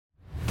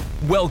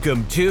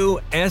Welcome to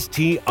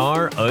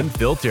STR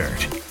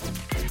Unfiltered,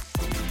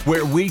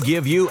 where we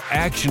give you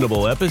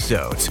actionable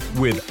episodes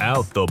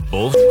without the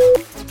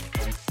bullshit.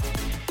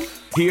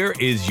 Here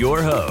is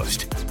your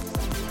host,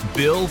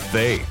 Bill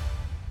Faith.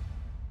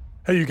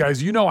 Hey, you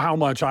guys, you know how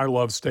much I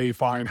love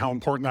STR and how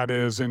important that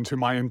is into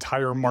my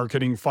entire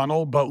marketing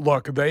funnel. But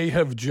look, they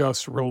have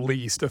just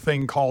released a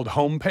thing called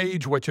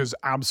Homepage, which is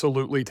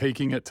absolutely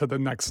taking it to the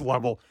next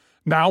level.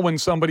 Now, when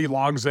somebody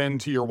logs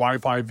into your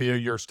Wi-Fi via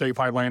your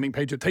STR landing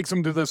page, it takes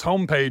them to this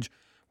homepage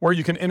where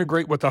you can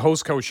integrate with the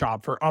Hostco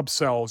shop for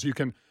upsells. You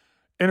can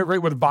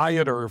integrate with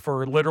Viator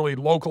for literally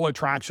local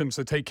attractions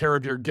to take care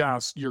of your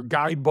guests, your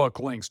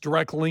guidebook links,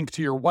 direct link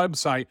to your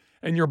website,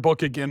 and your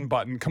book again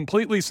button.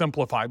 Completely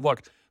simplified.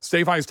 Look,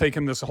 STR has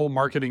taken this whole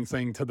marketing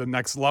thing to the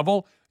next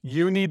level.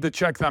 You need to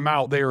check them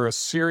out. They are a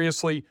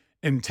seriously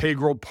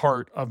integral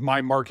part of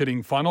my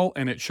marketing funnel,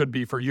 and it should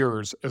be for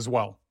yours as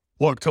well.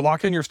 Look, to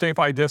lock in your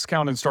STR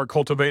discount and start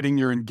cultivating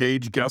your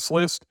engaged guest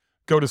list,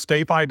 go to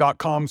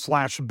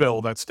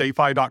stayfi.com/bill. That's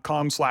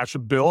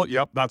stayfi.com/bill.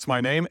 Yep, that's my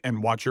name,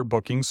 and watch your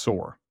bookings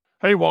soar.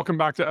 Hey, welcome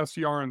back to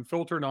STR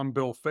Unfiltered. I'm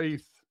Bill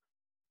Faith,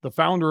 the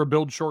founder of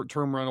Build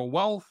Short-Term Rental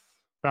Wealth,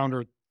 founder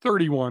of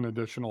 31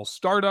 additional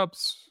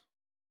startups,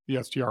 the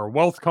STR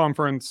Wealth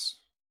Conference,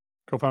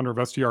 co-founder of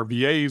STR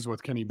VAs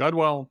with Kenny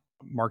Bedwell,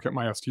 Market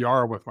My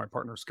STR with my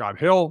partner Scott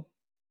Hill,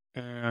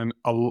 and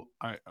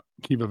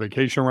Kiva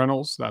Vacation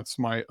Rentals. That's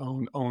my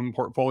own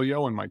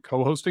portfolio and my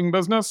co-hosting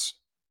business.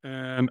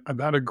 And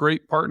I've had a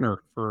great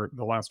partner for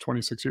the last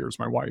 26 years,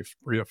 my wife,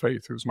 Bria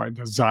Faith, who's my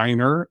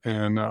designer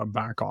and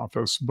back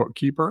office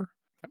bookkeeper,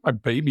 my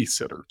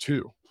babysitter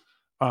too.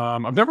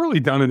 I've never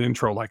really done an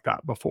intro like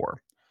that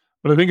before,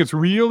 but I think it's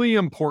really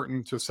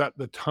important to set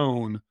the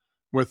tone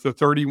with the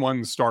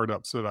 31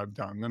 startups that I've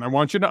done. And I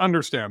want you to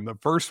understand the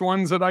first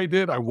ones that I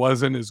did, I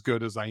wasn't as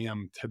good as I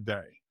am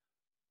today.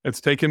 It's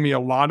taken me a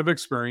lot of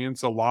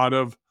experience, a lot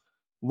of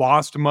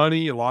lost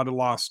money, a lot of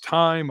lost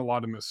time, a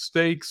lot of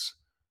mistakes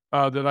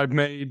that I've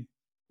made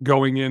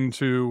going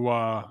into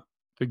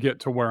to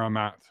get to where I'm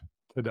at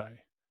today.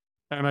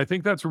 And I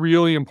think that's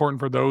really important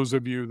for those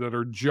of you that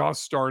are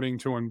just starting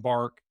to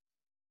embark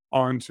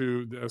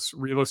onto this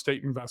real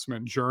estate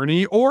investment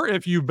journey, or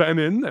if you've been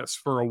in this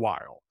for a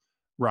while,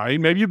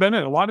 right? Maybe you've been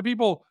in. A lot of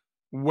people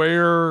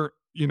wear,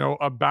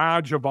 a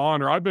badge of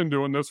honor. I've been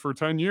doing this for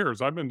 10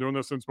 years. I've been doing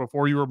this since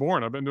before you were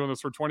born. I've been doing this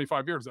for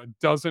 25 years. That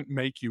doesn't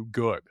make you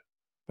good.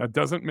 That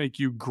doesn't make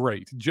you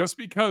great. Just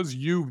because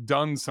you've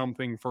done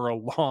something for a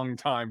long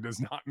time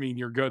does not mean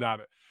you're good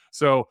at it.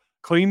 So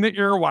clean the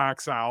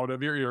earwax out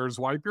of your ears,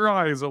 wipe your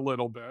eyes a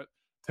little bit,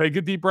 take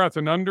a deep breath,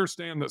 and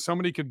understand that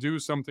somebody could do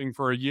something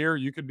for a year.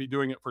 You could be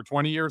doing it for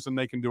 20 years and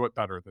they can do it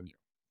better than you.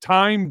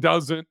 Time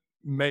doesn't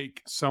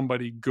make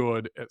somebody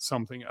good at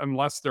something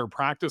unless they're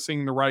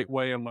practicing the right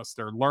way, unless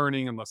they're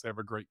learning, unless they have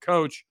a great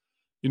coach,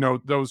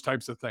 those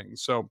types of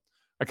things. So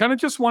I kind of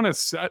just want to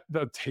set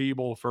the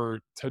table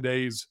for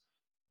today's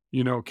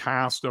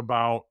cast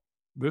about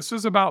this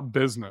is about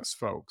business,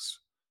 folks.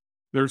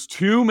 There's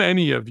too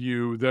many of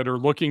you that are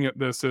looking at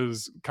this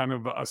as kind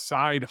of a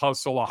side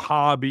hustle, a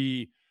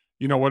hobby,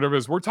 whatever it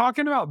is. We're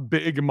talking about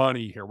big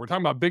money here. We're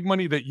talking about big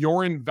money that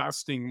you're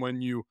investing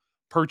when you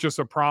purchase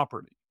a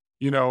property.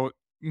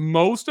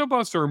 Most of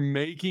us are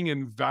making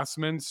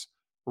investments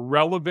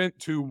relevant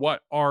to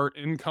what our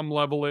income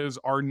level is,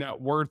 our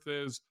net worth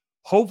is,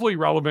 hopefully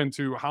relevant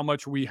to how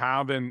much we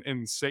have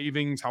in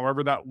savings,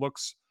 however that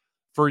looks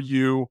for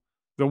you.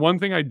 The one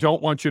thing I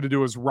don't want you to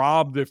do is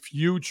rob the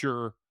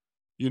future,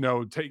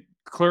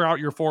 clear out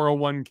your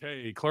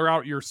 401k, clear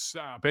out your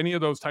SEP, any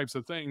of those types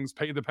of things,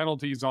 pay the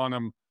penalties on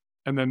them,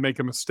 and then make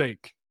a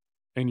mistake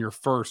in your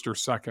first or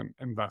second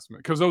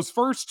investment. Because those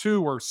first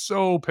two are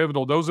so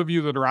pivotal. Those of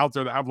you that are out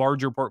there that have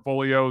larger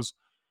portfolios,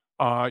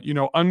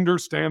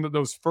 understand that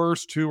those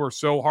first two are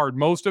so hard.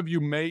 Most of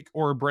you make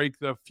or break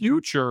the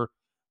future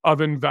of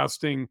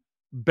investing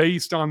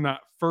based on that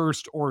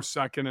first or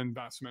second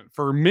investment.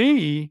 For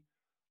me,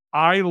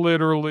 I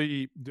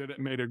literally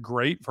made a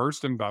great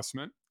first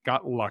investment,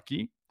 got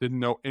lucky, didn't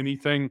know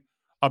anything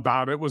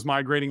about it, was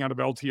migrating out of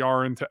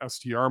LTR into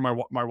STR.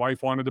 My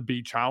wife wanted a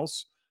beach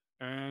house,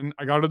 and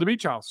I got her the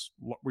beach house.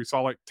 We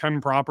saw like 10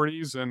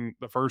 properties in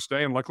the first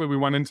day, and luckily we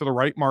went into the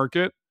right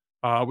market.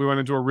 We went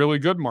into a really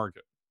good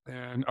market.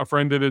 And a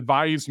friend had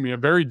advised me, a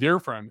very dear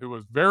friend who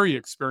was very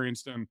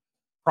experienced in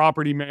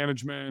property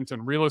management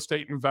and real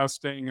estate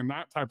investing and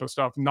that type of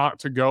stuff, not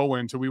to go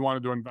into. We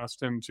wanted to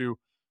invest into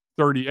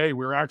 30A.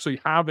 We were actually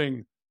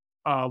having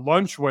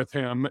lunch with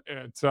him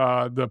at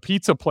the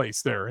pizza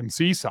place there in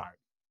Seaside.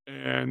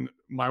 And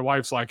my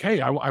wife's like,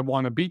 hey, I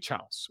want a beach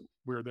house.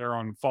 We were there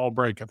on fall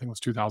break. I think it was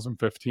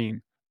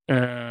 2015.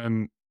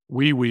 And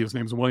his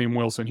name's William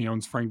Wilson. He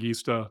owns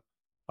Frangista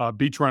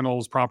Beach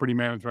Rentals, Property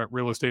Management,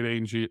 Real Estate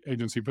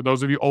Agency. For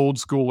those of you old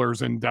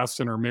schoolers in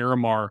Destin or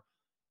Miramar,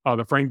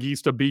 the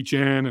Frangista Beach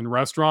Inn and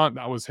Restaurant,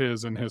 that was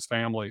his and his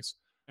family's.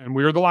 And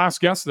we were the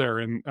last guests there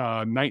in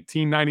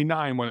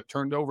 1999 when it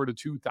turned over to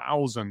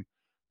 2000.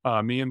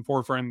 Me and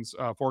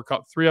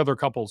three other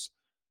couples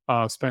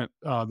spent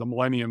the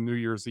Millennium New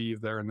Year's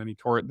Eve there, and then he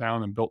tore it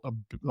down and built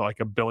like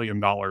 $1 billion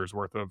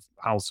worth of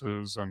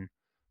houses and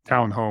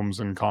townhomes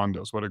and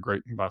condos. What a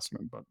great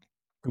investment. But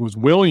it was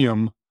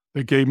William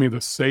that gave me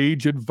the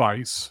sage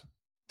advice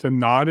to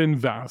not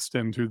invest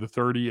into the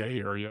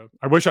 30A area.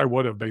 I wish I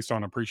would have based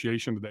on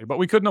appreciation today, but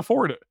we couldn't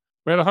afford it.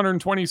 We had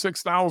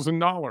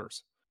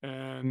 $126,000.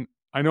 And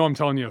I know I'm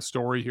telling you a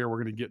story here.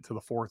 We're going to get to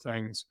the four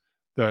things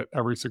that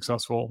every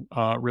successful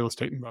real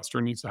estate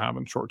investor needs to have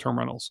in short-term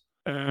rentals.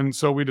 And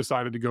so we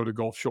decided to go to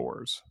Gulf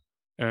Shores.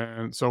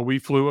 And so we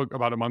flew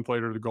about a month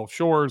later to Gulf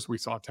Shores. We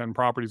saw 10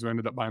 properties. We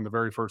ended up buying the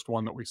very first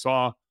one that we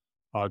saw,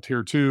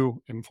 Tier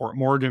 2 in Fort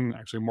Morgan,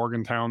 actually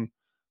Morgantown,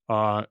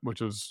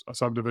 which is a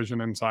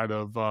subdivision inside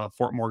of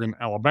Fort Morgan,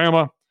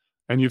 Alabama.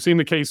 And you've seen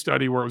the case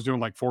study where it was doing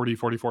like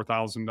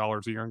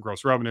 $44,000 a year in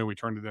gross revenue. We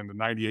turned it into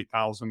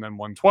 $98,000, then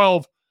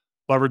 $112,000.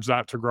 Leverage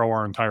that to grow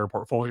our entire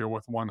portfolio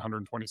with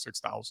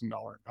 $126,000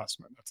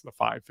 investment. That's the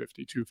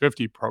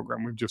 550-250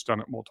 program. We've just done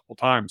it multiple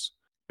times.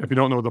 If you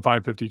don't know what the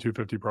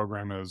 550-250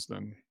 program is,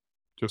 then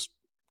just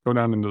go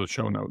down into the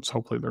show notes.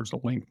 Hopefully there's a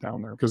link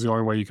down there, because the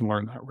only way you can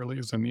learn that really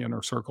is in the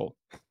inner circle.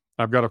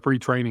 I've got a free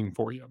training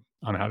for you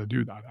on how to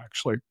do that,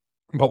 actually.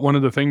 But one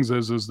of the things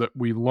is that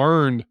we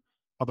learned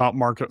about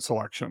market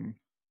selection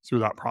through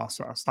that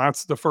process.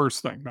 That's the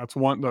first thing. That's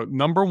the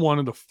number one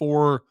of the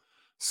four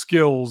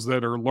skills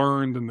that are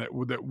learned and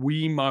that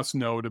we must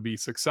know to be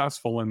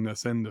successful in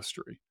this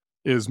industry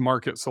is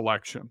market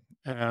selection.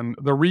 And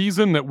the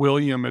reason that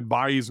William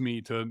advised me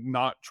to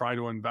not try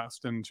to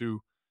invest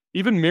into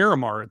even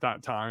Miramar at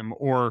that time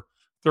or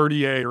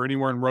 30A or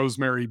anywhere in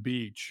Rosemary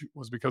Beach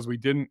was because we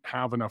didn't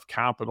have enough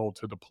capital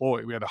to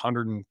deploy. We had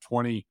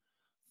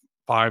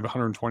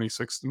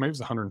 126, maybe it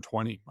was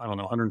 120, I don't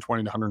know,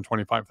 120 to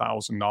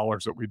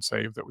 $125,000 that we'd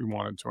saved that we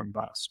wanted to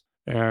invest.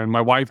 And my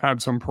wife had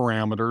some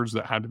parameters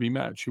that had to be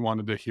met. She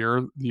wanted to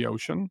hear the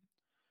ocean,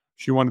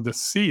 she wanted to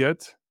see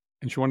it,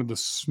 and she wanted to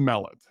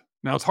smell it.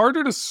 Now, it's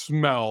harder to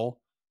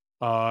smell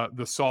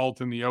the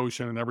salt in the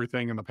ocean and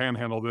everything in the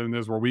Panhandle than it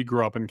is where we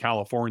grew up in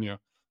California.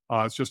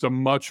 It's just a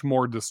much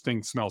more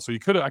distinct smell. So I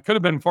could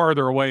have been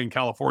farther away in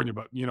California,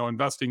 but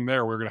investing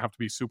there, we're going to have to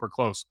be super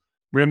close.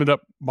 We ended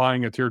up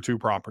buying a Tier 2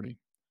 property.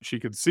 She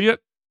could see it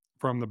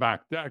from the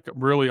back deck,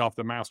 really off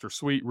the master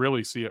suite,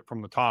 really see it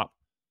from the top.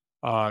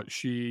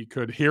 She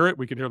could hear it.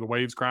 We could hear the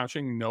waves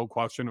crashing. No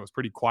question. It was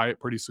pretty quiet,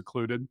 pretty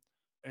secluded.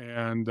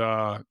 And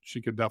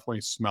she could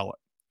definitely smell it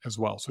as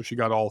well. So she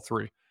got all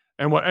three.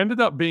 And what ended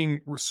up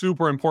being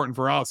super important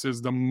for us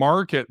is the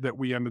market that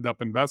we ended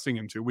up investing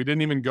into. We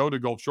didn't even go to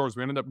Gulf Shores.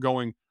 We ended up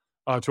going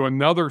to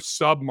another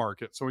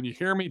sub-market. So when you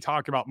hear me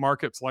talk about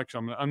market selection,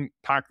 I'm going to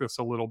unpack this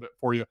a little bit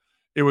for you.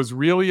 It was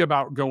really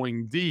about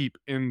going deep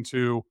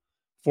into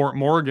Fort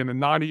Morgan and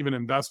not even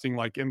investing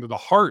like into the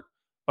heart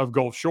of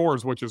Gulf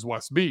Shores, which is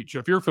West Beach.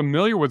 If you're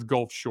familiar with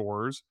Gulf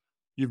Shores,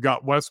 you've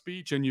got West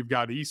Beach and you've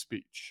got East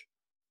Beach.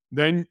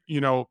 Then,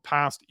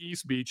 past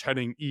East Beach,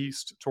 heading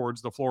east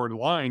towards the Florida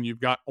line, you've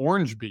got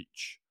Orange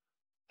Beach.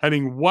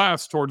 Heading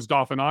west towards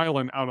Dauphin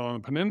Island out on the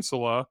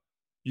peninsula,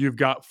 you've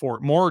got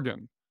Fort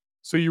Morgan.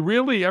 So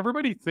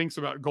everybody thinks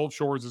about Gulf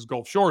Shores as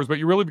Gulf Shores, but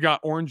you really got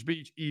Orange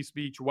Beach, East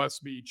Beach,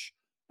 West Beach,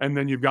 and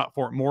then you've got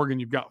Fort Morgan.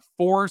 You've got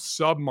four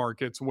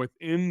submarkets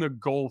within the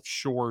Gulf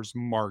Shores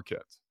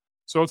market.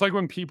 So it's like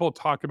when people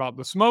talk about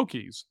the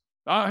Smokies.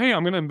 Hey,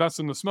 I'm going to invest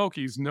in the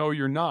Smokies. No,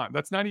 you're not.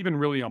 That's not even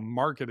really a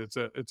market. It's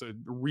a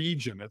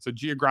region. It's a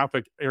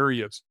geographic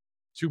area. It's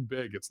too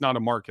big. It's not a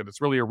market. It's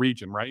really a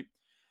region, right?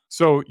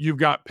 So you've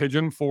got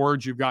Pigeon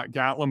Forge, you've got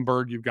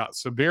Gatlinburg, you've got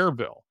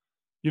Sevierville.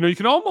 You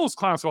can almost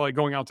classify like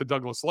going out to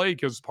Douglas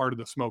Lake as part of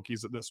the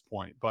Smokies at this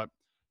point. But,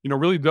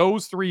 really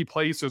those three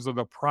places are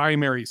the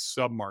primary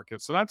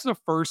submarkets. So that's the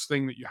first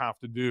thing that you have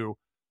to do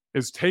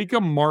is take a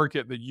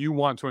market that you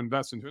want to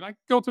invest into. And I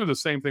go through the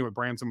same thing with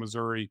Branson,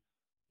 Missouri,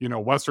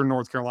 Western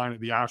North Carolina,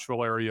 the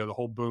Asheville area, the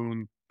whole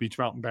Boone, Beach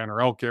Mountain, Banner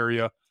Elk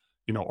area,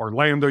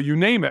 Orlando, you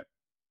name it.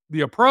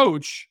 The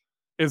approach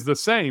is the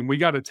same. We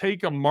got to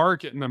take a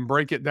market and then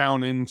break it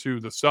down into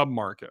the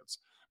submarkets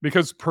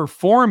because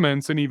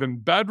performance and even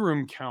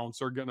bedroom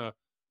counts are going to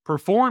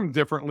perform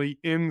differently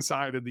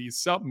inside of these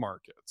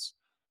submarkets,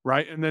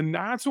 right? And then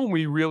that's when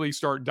we really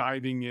start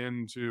diving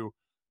into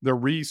the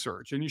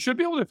research. And you should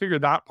be able to figure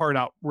that part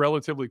out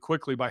relatively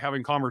quickly by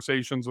having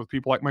conversations with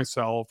people like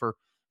myself or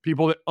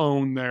people that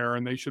own there,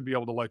 and they should be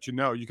able to let you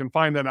know. You can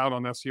find that out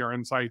on STR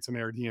Insights and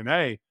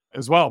AirDNA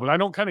as well. But I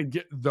don't kind of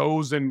get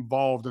those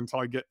involved until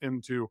I get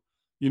into,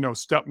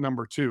 step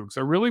number 2, because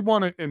I really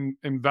want to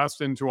invest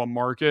into a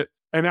market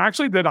and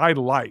actually that I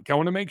like. I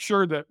want to make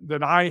sure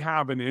that I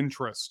have an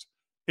interest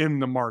in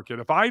the market.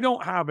 If I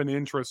don't have an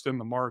interest in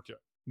the market,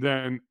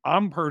 then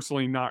I'm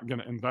personally not going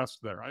to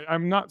invest there.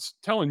 I'm not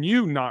telling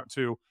you not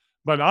to,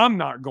 but I'm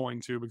not going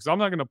to, because I'm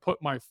not going to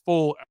put my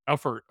full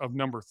effort of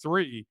number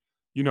 3,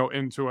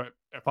 into it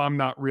if I'm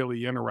not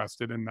really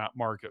interested in that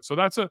market. So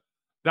that's a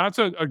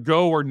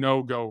go or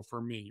no go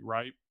for me,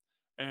 right?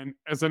 And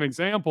as an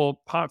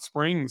example, Pot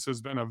Springs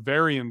has been a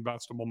very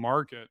investable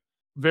market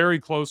very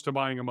close to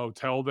buying a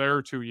motel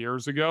there 2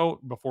 years ago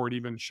before it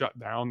even shut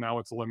down. Now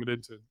it's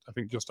limited to, I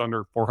think, just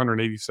under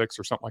 486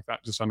 or something like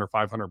that, just under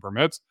 500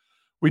 permits.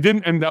 We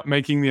didn't end up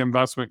making the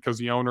investment because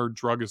the owner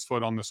drug his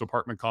foot on this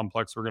apartment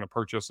complex we're going to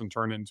purchase and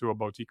turn into a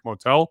boutique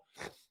motel.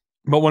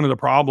 But one of the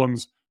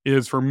problems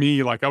is for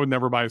me, like I would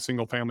never buy a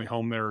single family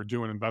home there or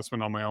do an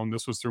investment on my own.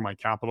 This was through my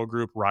capital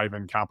group,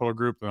 Riven Capital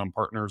Group, that I'm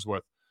partners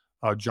with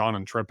John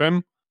and Tripp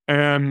in.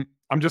 And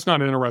I'm just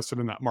not interested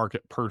in that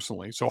market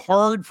personally. So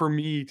hard for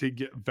me to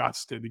get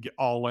vested, to get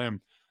all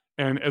in.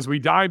 And as we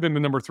dive into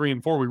number 3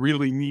 and 4, we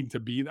really need to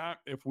be that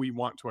if we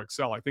want to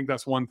excel. I think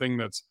that's one thing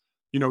that's,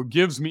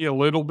 gives me a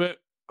little bit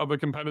of a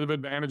competitive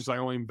advantage. I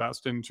only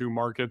invest into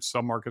markets,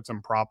 submarkets,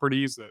 and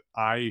properties that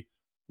I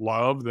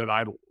love, that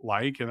I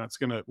like. And that's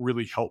going to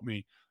really help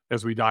me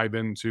as we dive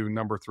into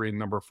number 3 and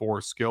number 4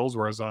 skills.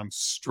 Whereas I'm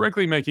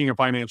strictly making a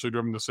financially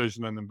driven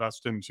decision and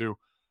invest into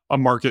a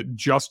market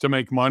just to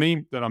make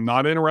money that I'm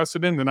not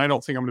interested in, then I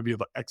don't think I'm going to be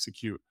able to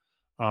execute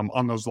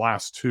on those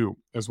last 2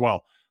 as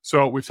well.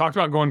 So we've talked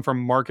about going from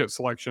market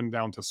selection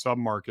down to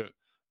submarket.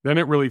 Then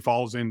it really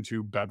falls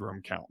into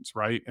bedroom counts,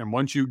 right? And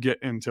once you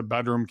get into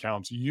bedroom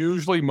counts,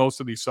 usually most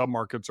of these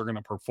submarkets are going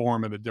to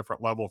perform at a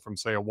different level from,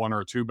 say, a 1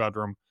 or a 2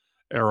 bedroom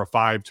or a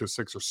 5 to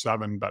 6 or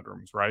 7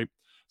 bedrooms, right?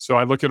 So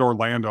I look at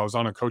Orlando. I was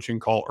on a coaching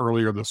call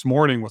earlier this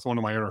morning with one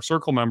of my inner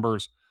circle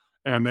members,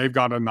 and they've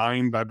got a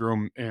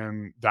 9-bedroom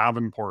in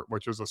Davenport,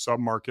 which is a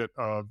submarket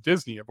of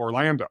Disney, of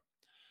Orlando.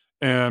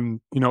 And,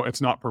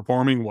 it's not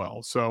performing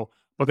well. So,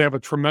 but they have a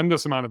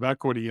tremendous amount of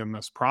equity in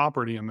this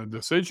property, and the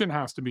decision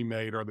has to be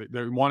made. Are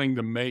they're wanting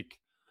to make,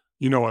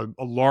 a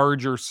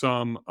larger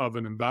sum of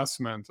an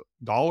investment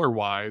dollar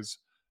wise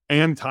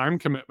and time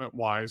commitment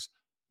wise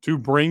to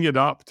bring it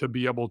up to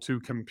be able to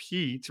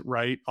compete,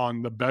 right,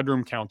 on the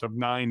bedroom count of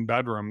 9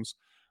 bedrooms,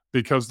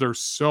 because there's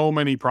so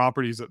many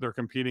properties that they're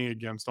competing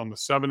against on the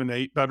 7 and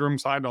 8 bedroom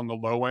side on the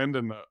low end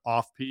and the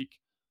off peak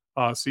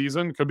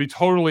season. Could be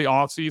totally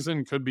off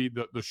season, could be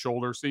the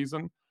shoulder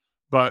season.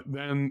 But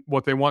then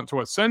what they want to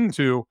ascend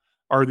to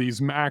are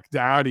these Mac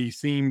Daddy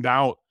themed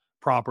out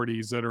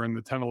properties that are in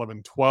the 10,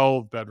 11,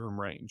 12 bedroom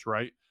range,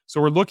 right?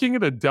 So we're looking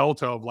at a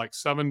delta of like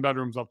 7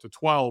 bedrooms up to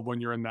 12 when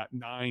you're in that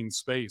 9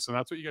 space. And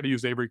that's what you got to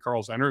use Avery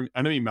Carl's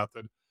enemy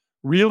method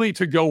really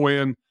to go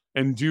in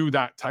and do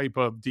that type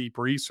of deep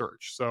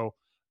research. So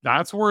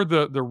that's where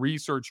the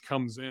research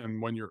comes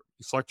in. When you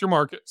select your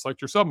market, select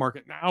your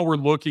submarket. Now we're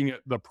looking at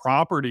the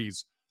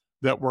properties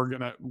that we're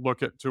going to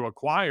look at to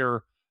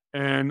acquire.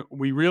 And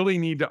we really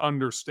need to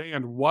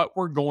understand what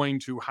we're going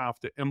to have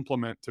to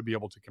implement to be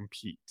able to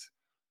compete.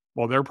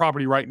 Well, their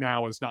property right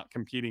now is not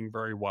competing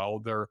very well.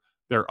 They're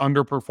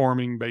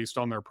underperforming based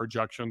on their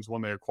projections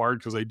when they acquired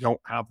because they don't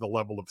have the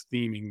level of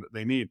theming that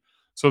they need.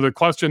 So the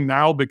question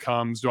now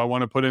becomes, do I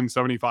want to put in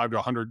 75 to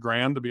 100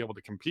 grand to be able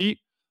to compete?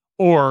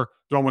 Or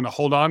do I want to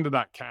hold on to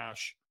that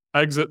cash,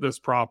 exit this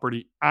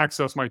property,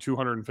 access my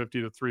 $250,000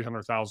 to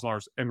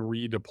 $300,000 and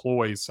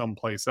redeploy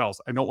someplace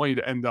else? I don't want you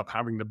to end up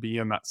having to be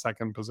in that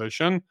second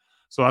position.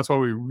 So that's why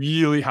we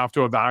really have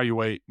to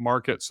evaluate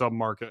market,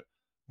 submarket,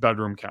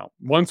 bedroom count.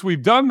 Once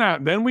we've done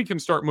that, then we can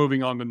start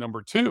moving on to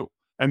number 2,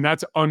 and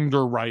that's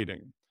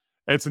underwriting.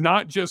 It's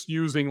not just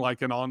using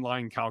like an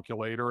online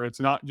calculator. It's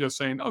not just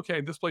saying,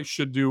 okay, this place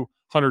should do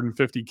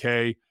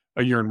 150K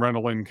a year in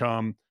rental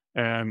income.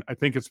 And I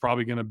think it's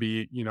probably going to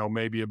be,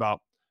 maybe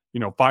about,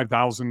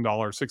 $5,000,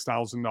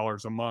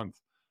 $6,000 a month,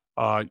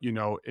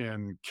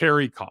 in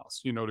carry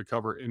costs, to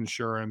cover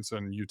insurance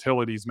and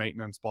utilities,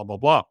 maintenance, blah, blah,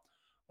 blah.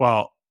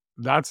 Well,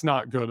 that's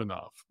not good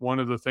enough. One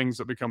of the things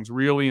that becomes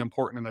really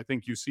important, and I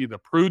think you see the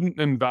prudent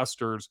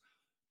investors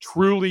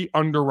truly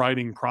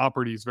underwriting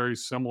properties very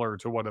similar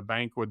to what a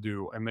bank would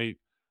do. And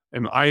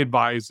I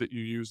advise that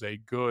you use a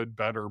good,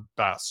 better,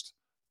 best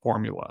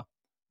formula.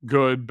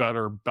 Good,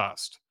 better,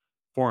 best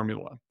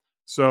formula.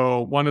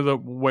 So one of the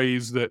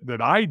ways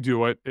that I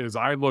do it is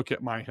I look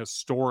at my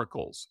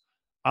historicals.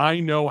 I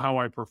know how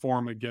I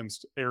perform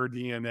against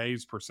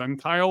AirDNA's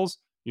percentiles,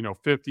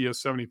 50th,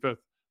 75th,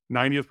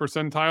 90th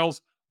percentiles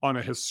on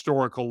a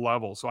historical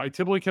level. So I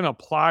typically can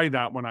apply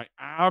that when I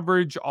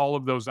average all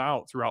of those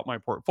out throughout my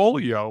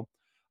portfolio.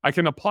 I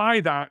can apply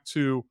that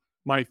to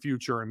my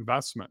future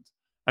investment.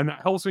 And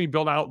that helps me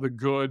build out the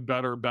good,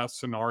 better, best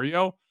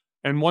scenario.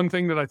 And one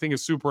thing that I think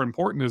is super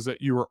important is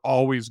that you are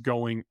always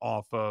going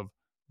off of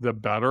the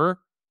better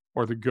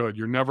or the good.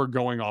 You're never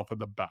going off of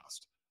the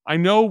best. I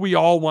know we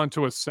all want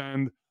to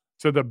ascend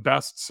to the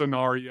best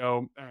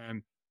scenario,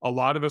 and a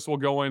lot of us will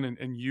go in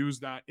and use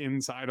that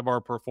inside of our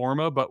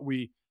performa, but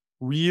we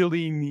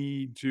really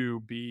need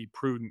to be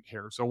prudent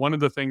here. So one of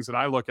the things that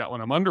I look at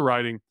when I'm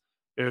underwriting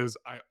is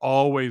I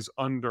always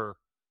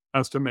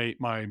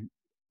underestimate my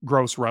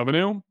gross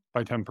revenue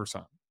by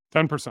 10%.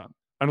 10%.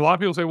 And a lot of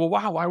people say, well,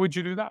 wow, why would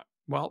you do that?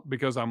 Well,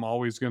 because I'm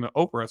always going to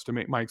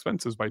overestimate my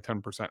expenses by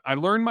 10%. I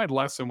learned my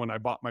lesson when I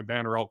bought my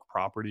Banner Elk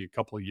property a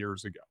couple of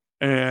years ago.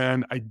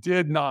 And I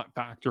did not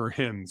factor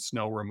in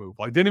snow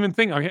removal. I didn't even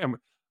think,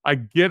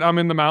 I'm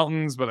in the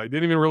mountains, but I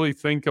didn't even really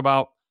think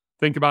about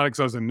think about it because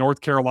I was in North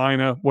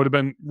Carolina, would have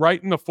been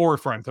right in the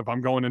forefront if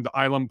I'm going into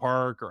Island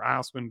Park or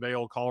Aspen,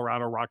 Vale,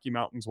 Colorado, Rocky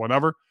Mountains,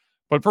 whatever.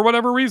 But for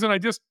whatever reason, I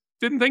just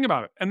didn't think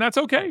about it. And that's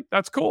okay.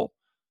 That's cool.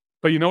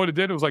 But you know what it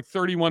did? It was like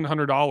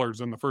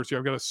 $3,100 in the first year.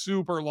 I've got a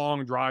super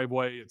long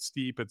driveway. It's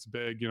steep. It's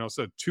big. It's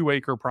a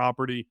 2-acre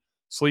property,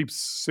 sleeps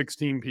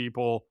 16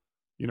 people,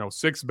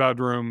 6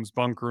 bedrooms,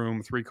 bunk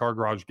room, 3-car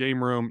garage,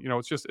 game room.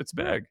 It's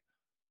big.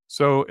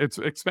 So it's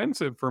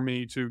expensive for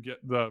me to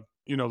get the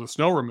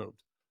snow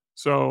removed.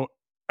 So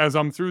as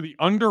I'm through the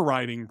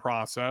underwriting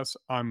process,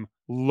 I'm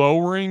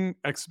lowering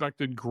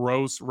expected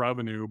gross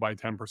revenue by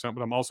 10%,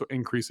 but I'm also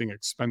increasing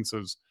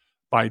expenses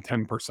by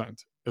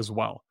 10% as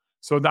well.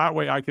 So that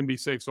way I can be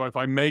safe. So if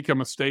I make a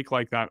mistake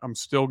like that, I'm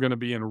still going to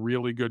be in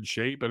really good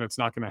shape and it's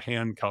not going to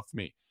handcuff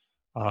me.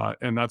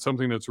 And that's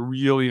something that's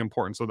really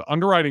important. So the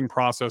underwriting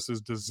process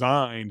is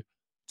designed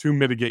to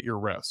mitigate your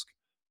risk.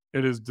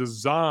 It is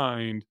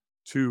designed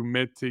to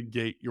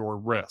mitigate your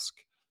risk.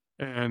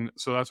 And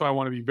so that's why I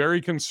want to be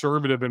very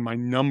conservative in my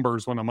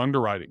numbers when I'm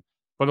underwriting.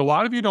 But a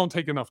lot of you don't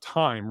take enough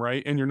time,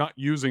 right? And you're not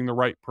using the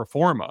right pro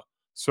forma.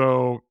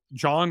 So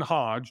John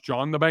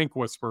the Bank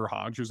Whisperer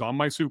Hodge, who's on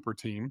my super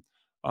team,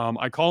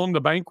 I call him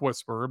the Bank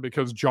Whisperer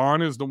because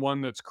John is the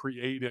one that's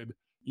created,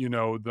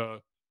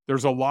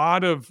 there's a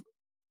lot of,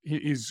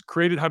 he's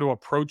created how to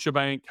approach a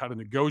bank, how to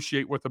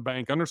negotiate with a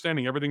bank,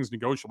 understanding everything's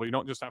negotiable. You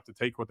don't just have to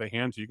take what they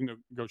hand you. You can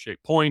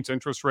negotiate points,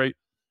 interest rate,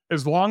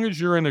 as long as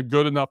you're in a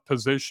good enough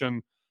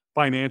position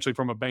financially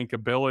from a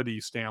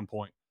bankability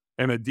standpoint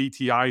and a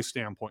DTI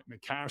standpoint and a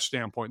cash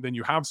standpoint, then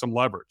you have some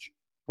leverage.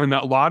 And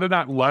that a lot of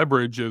that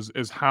leverage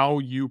is how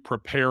you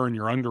prepare in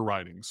your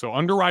underwriting. So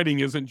underwriting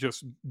isn't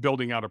just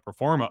building out a pro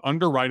forma.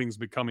 Underwriting is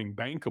becoming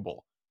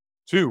bankable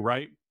too,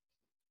 right?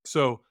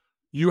 So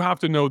you have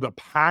to know the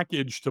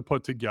package to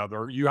put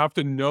together. You have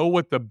to know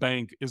what the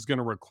bank is going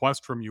to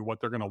request from you, what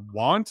they're going to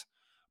want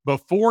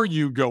before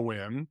you go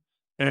in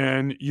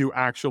and you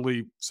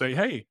actually say,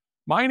 hey,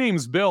 my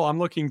name's Bill. I'm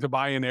looking to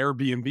buy an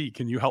Airbnb.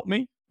 Can you help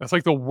me? That's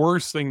like the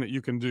worst thing that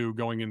you can do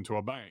going into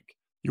a bank.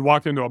 You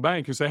walk into a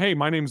bank, you say, hey,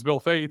 my name's Bill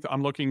Faith.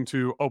 I'm looking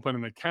to open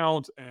an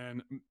account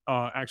and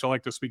actually I'd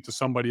like to speak to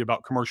somebody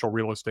about commercial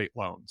real estate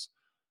loans.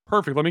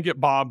 Perfect. Let me get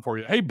Bob for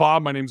you. Hey,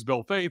 Bob, my name's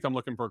Bill Faith. I'm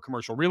looking for a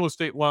commercial real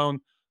estate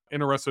loan.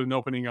 Interested in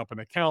opening up an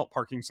account,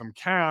 parking some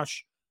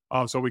cash,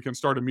 so we can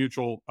start a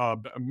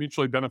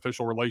mutually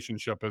beneficial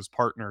relationship as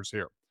partners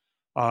here.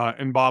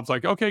 And Bob's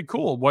like, okay,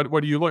 cool. What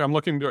do you look? I'm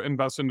looking to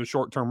invest into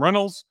short-term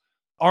rentals.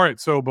 All right.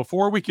 So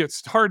before we get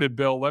started,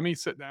 Bill, let me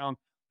sit down,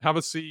 have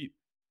a seat.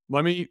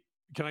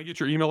 Can I get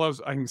your email?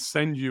 I can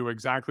send you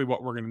exactly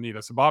what we're going to need. I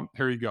said, Bob,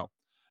 here you go.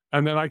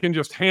 And then I can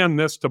just hand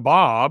this to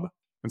Bob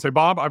and say,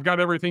 Bob, I've got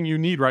everything you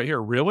need right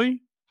here.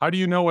 Really? How do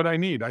you know what I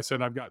need? I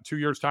said, I've got 2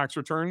 years tax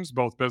returns,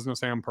 both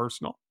business and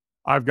personal.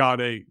 I've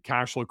got a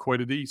cash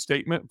liquidity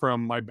statement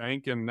from my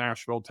bank in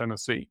Nashville,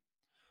 Tennessee.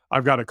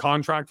 I've got a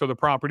contract for the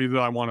property that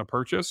I want to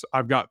purchase.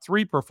 I've got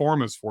 3 pro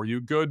formas for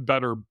you, good,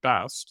 better,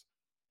 best.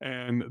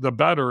 And the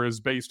better is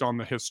based on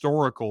the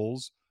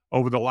historicals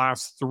over the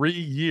last 3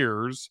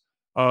 years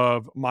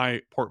of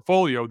my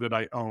portfolio that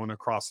I own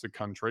across the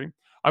country.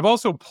 I've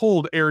also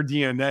pulled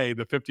AirDNA,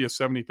 the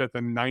 50th, 75th,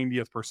 and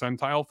 90th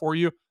percentile for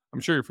you. I'm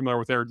sure you're familiar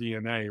with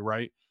AirDNA,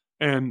 right?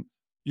 And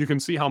you can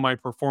see how my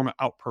properties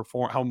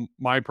outperform or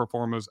my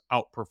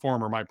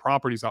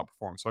properties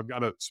outperform. So I've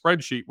got a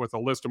spreadsheet with a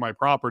list of my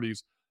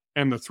properties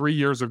and the 3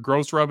 years of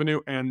gross revenue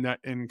and net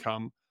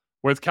income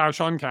with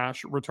cash on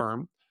cash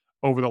return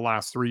over the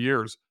last 3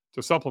 years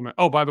to supplement.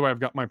 Oh, by the way, I've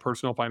got my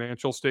personal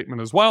financial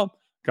statement as well.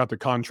 Got the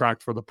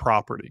contract for the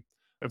property.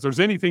 If there's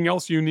anything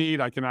else you need,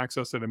 I can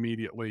access it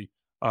immediately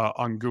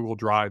on Google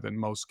Drive in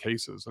most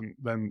cases. And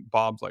then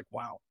Bob's like,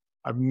 wow,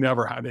 I've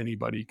never had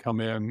anybody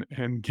come in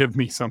and give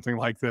me something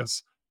like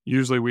this.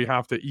 Usually we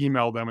have to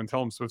email them and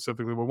tell them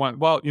specifically what we want.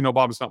 Well,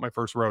 Bob, it's not my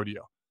first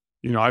rodeo.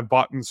 I've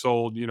bought and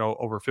sold,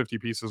 over 50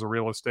 pieces of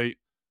real estate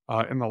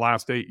in the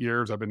last 8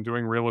 years. I've been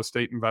doing real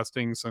estate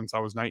investing since I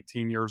was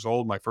 19 years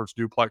old, my first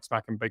duplex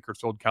back in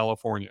Bakersfield,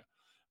 California.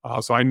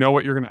 So I know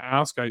what you're going to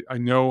ask. I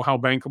know how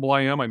bankable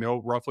I am. I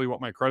know roughly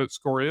what my credit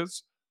score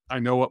is. I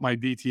know what my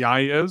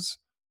DTI is.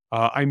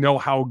 I know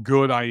how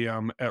good I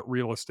am at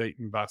real estate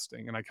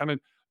investing. And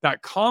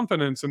that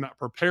confidence and that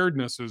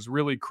preparedness is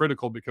really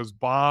critical because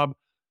Bob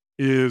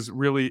is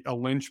really a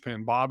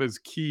linchpin. Bob is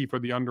key for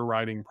the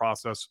underwriting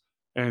process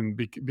and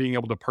being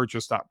able to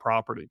purchase that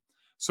property.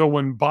 So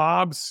when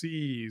Bob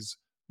sees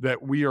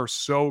that we are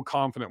so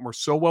confident, we're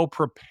so well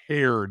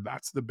prepared,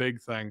 that's the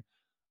big thing.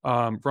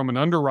 From an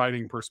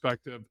underwriting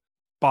perspective,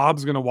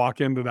 Bob's going to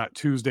walk into that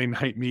Tuesday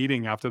night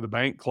meeting after the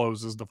bank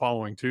closes the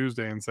following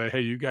Tuesday and say,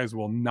 hey, you guys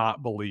will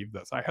not believe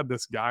this. I had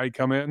this guy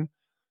come in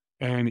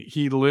and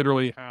he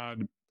literally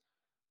had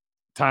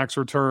tax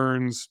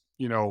returns,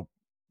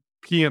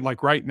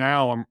 like right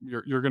now,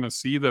 you're going to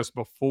see this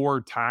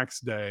before tax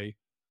day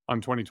on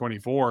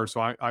 2024.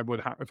 So I would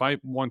have, if I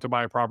want to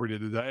buy a property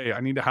today, I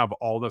need to have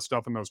all the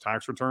stuff in those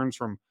tax returns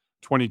from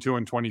 22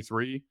 and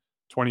 23.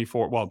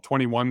 24, well,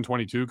 21,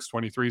 22, because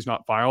 23 is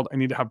not filed. I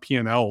need to have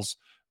P&Ls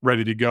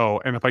ready to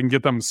go. And if I can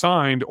get them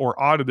signed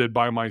or audited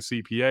by my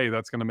CPA,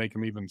 that's going to make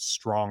them even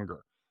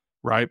stronger,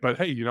 right? But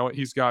hey, you know what?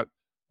 He's got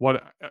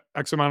what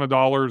X amount of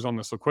dollars on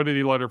this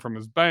liquidity letter from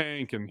his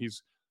bank, and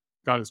he's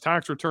got his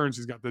tax returns.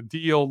 He's got the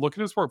deal. Look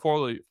at his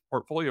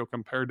portfolio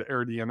compared to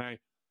AirDNA.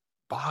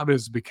 Bob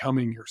is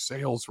becoming your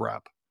sales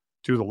rep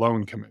to the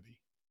loan committee.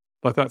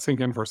 Let that sink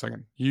in for a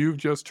second. You've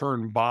just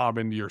turned Bob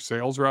into your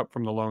sales rep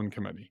from the loan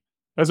committee.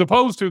 As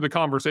opposed to the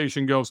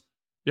conversation goes,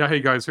 yeah, hey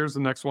guys, here's the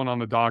next one on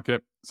the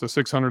docket. It's a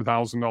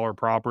 $600,000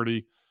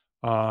 property,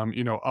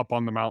 up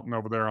on the mountain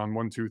over there on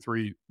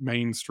 123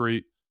 Main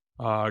Street.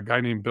 A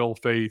guy named Bill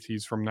Faith.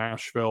 He's from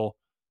Nashville.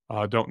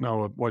 Don't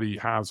know what he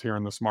has here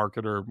in this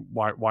market or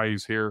why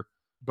he's here.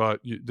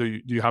 But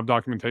do you have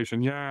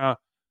documentation? Yeah.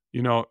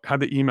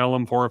 Had to email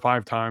him 4 or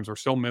 5 times. We're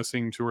still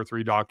missing 2 or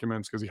 3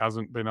 documents because he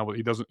hasn't been able.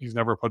 He's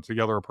never put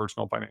together a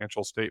personal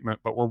financial statement,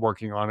 but we're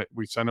working on it.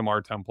 We sent him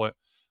our template.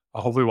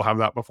 Hopefully, we'll have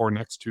that before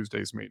next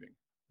Tuesday's meeting.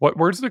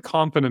 Where's the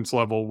confidence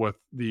level with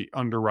the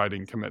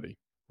underwriting committee?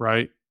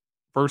 Right,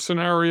 first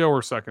scenario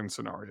or second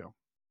scenario?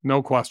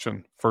 No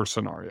question, first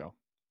scenario.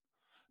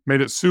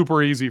 Made it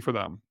super easy for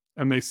them,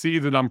 and they see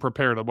that I'm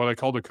prepared. What I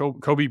call the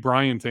Kobe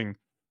Bryanting,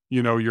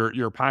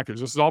 your package.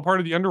 This is all part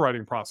of the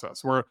underwriting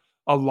process where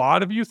a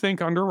lot of you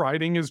think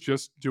underwriting is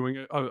just doing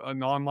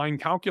an online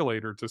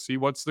calculator to see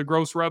what's the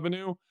gross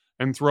revenue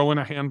and throw in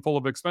a handful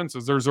of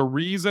expenses. There's a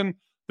reason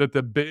that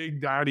the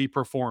big daddy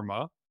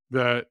performa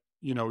that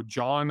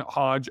John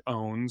Hodge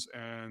owns,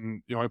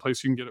 and a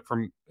place you can get it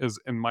from is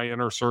in my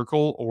inner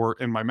circle or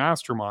in my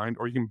mastermind,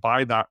 or you can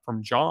buy that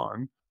from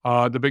John.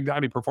 The big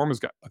daddy performa's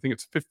got, I think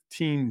it's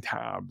 15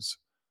 tabs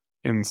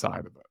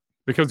inside of it,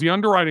 because the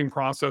underwriting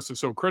process is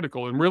so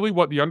critical. And really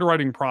what the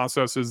underwriting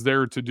process is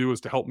there to do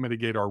is to help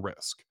mitigate our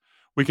risk.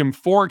 We can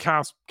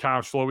forecast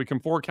cash flow, we can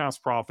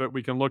forecast profit,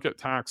 we can look at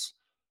tax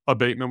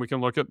abatement, we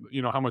can look at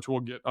how much we'll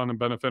get on a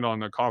benefit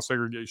on a cost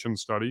segregation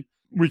study.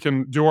 We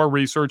can do our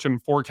research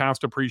and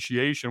forecast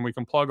appreciation. We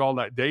can plug all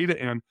that data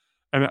in,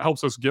 and it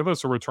helps us give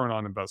us a return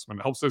on investment.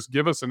 It helps us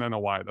give us an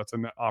NOI, that's a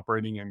net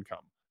operating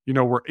income.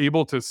 We're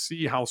able to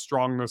see how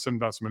strong this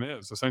investment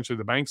is. Essentially,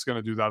 the bank's going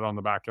to do that on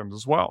the back end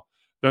as well.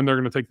 Then they're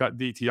going to take that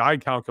DTI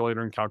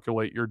calculator and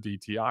calculate your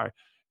DTI.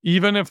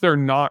 Even if they're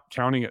not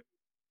counting it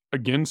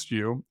against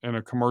you in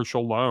a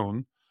commercial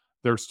loan,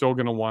 they're still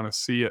going to want to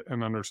see it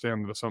and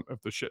understand that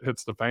if the shit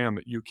hits the fan,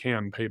 that you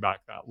can pay back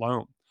that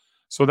loan.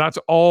 So that's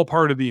all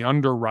part of the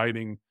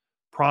underwriting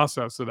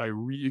process that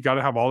you got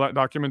to have all that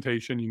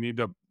documentation. You need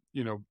to,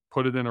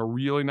 put it in a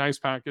really nice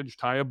package,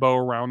 tie a bow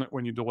around it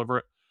when you deliver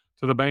it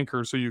to the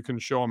banker so you can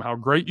show him how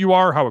great you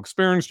are, how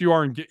experienced you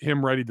are, and get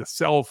him ready to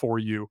sell for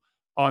you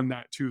on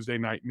that Tuesday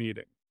night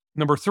meeting.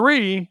 Number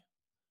 3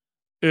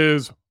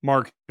 is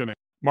marketing.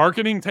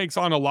 Marketing takes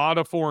on a lot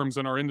of forms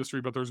in our industry,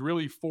 but there's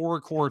really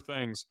 4 core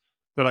things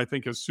that I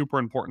think is super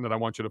important that I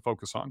want you to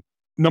focus on.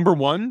 Number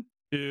 1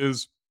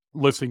 is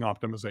listing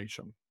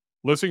optimization.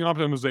 Listing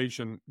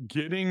optimization,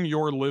 getting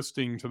your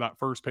listing to that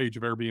first page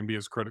of Airbnb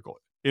is critical.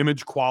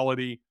 Image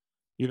quality,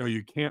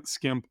 you can't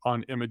skimp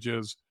on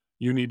images.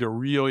 You need to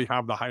really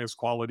have the highest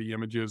quality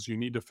images. You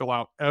need to fill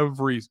out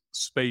every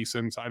space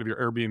inside of your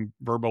Airbnb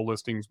Verbo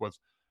listings with,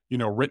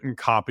 written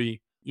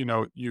copy.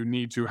 You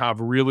need to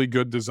have really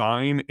good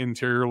design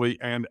interiorly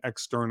and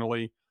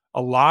externally.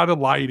 A lot of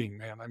lighting,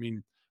 man. I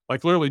mean,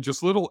 like literally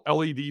just little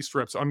LED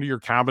strips under your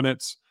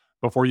cabinets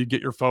before you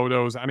get your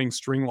photos, adding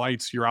string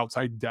lights to your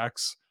outside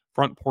decks,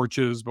 front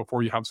porches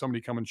before you have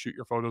somebody come and shoot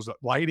your photos.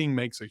 Lighting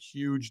makes a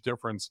huge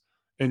difference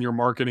in your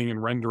marketing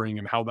and rendering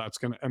and how that's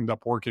going to end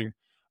up working.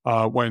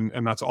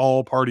 And that's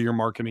all part of your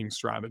marketing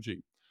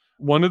strategy.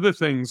 One of the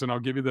things, and I'll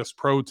give you this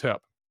pro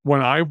tip,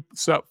 when I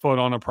set foot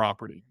on a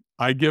property,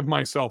 I give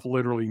myself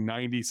literally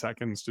 90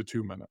 seconds to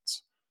 2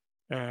 minutes.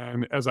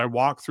 And as I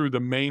walk through the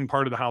main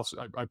part of the house,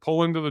 I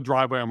pull into the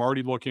driveway, I'm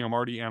already looking, I'm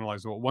already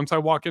analyzing. But once I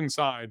walk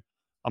inside,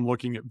 I'm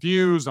looking at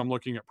views, I'm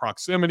looking at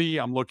proximity,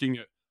 I'm looking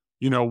at,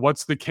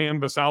 what's the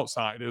canvas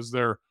outside? Is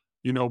there,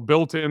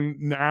 built-in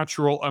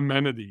natural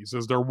amenities?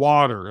 Is there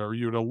water? Are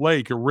you at a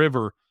lake, a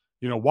river?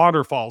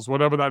 Waterfalls,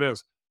 whatever that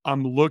is.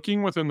 I'm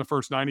looking within the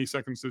first 90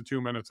 seconds to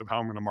 2 minutes of how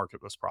I'm going to market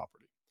this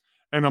property.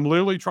 And I'm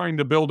literally trying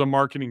to build a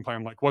marketing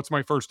plan. Like, what's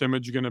my first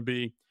image going to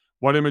be?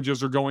 What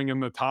images are going in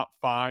the top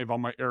 5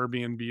 on my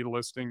Airbnb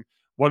listing?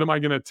 What am I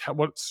going to tell?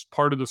 What's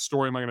part of the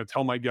story am I going to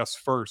tell my guests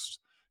first?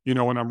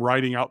 When I'm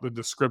writing out the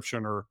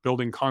description or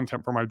building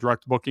content for my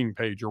direct booking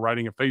page or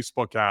writing a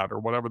Facebook ad or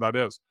whatever that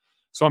is.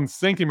 So I'm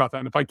thinking about that.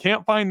 And if I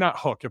can't find that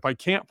hook, if I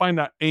can't find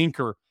that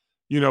anchor,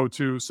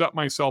 to set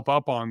myself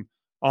up on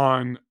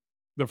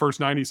the first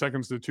 90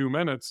 seconds to 2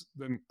 minutes,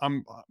 then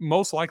I'm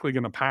most likely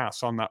going to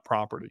pass on that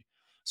property.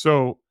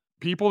 So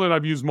people that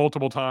I've used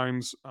multiple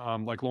times,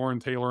 like Lauren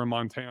Taylor in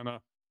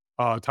Montana,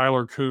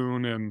 Tyler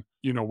Kuhn in,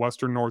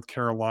 Western North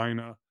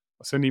Carolina,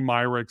 Cindy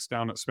Myricks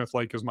down at Smith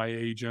Lake as my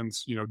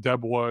agents,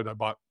 Deb Wood, I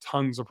bought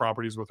tons of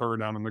properties with her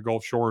down in the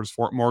Gulf Shores,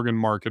 Fort Morgan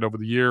market over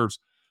the years.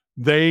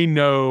 They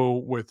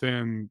know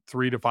within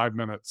 3 to 5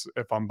 minutes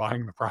if I'm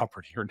buying the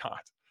property or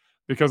not,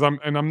 because I'm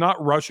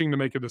not rushing to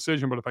make a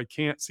decision, but if I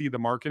can't see the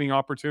marketing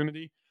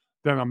opportunity,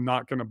 then I'm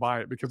not going to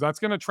buy it, because that's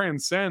going to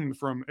transcend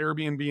from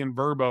Airbnb and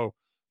Vrbo,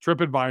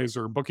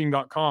 TripAdvisor,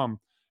 Booking.com.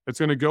 It's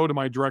going to go to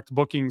my direct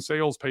booking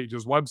sales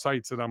pages,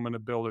 websites that I'm going to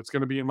build. It's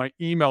going to be in my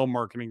email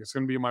marketing. It's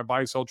going to be in my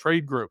buy, sell,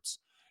 trade groups.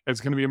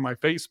 It's going to be in my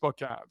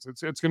Facebook ads.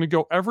 It's going to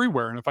go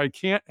everywhere. And if I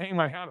can't hang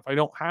my hat, if I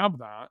don't have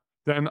that,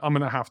 then I'm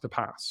going to have to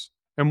pass.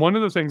 And one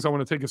of the things I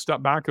want to take a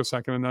step back a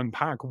second and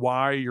unpack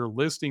why your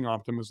listing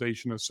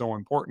optimization is so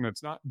important.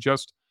 It's not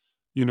just,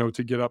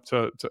 to get up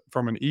to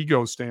from an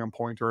ego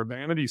standpoint or a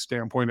vanity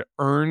standpoint. It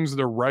earns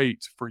the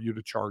right for you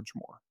to charge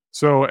more.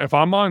 So if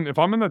I'm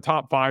in the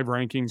top 5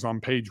 rankings on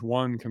page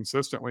 1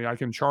 consistently, I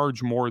can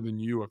charge more than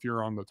you if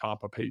you're on the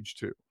top of page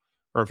 2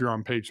 or if you're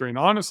on page 3. And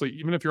honestly,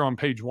 even if you're on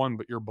page 1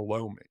 but you're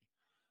below me.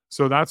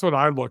 So that's what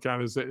I look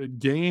at, is that it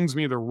gains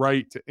me the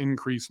right to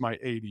increase my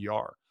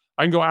ADR.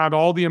 I can go add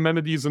all the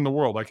amenities in the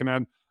world.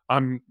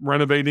 I'm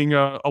renovating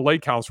a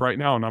lake house right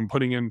now, and I'm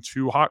putting in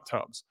 2 hot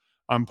tubs.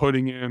 I'm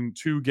putting in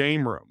 2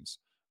 game rooms.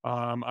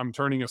 I'm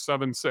turning a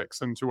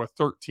 7.6 into a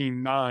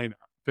 13.9,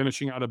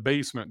 finishing out a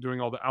basement, doing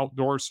all the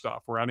outdoor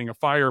stuff. We're adding a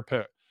fire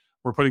pit.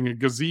 We're putting a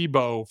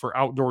gazebo for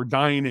outdoor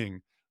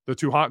dining. The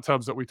 2 hot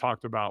tubs that we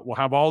talked about. We'll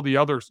have all the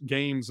other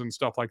games and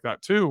stuff like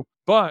that too.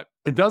 But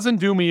it doesn't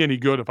do me any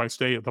good if I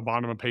stay at the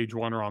bottom of page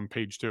 1 or on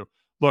page 2.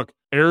 Look,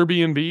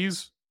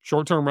 Airbnbs,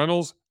 short-term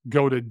rentals,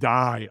 go to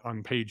die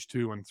on page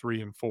 2 and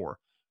 3 and 4.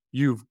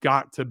 You've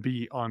got to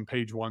be on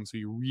page 1. So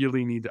you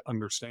really need to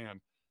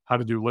understand how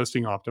to do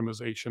listing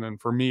optimization.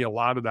 And for me, a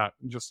lot of that,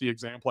 just the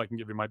example I can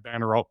give you, my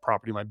Banner Elk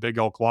property, my Big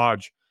Elk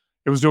Lodge,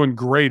 it was doing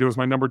great. It was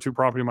my number 2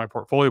 property in my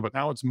portfolio, but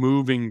now it's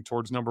moving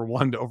towards number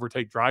 1 to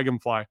overtake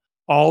Dragonfly,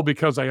 all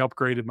because I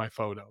upgraded my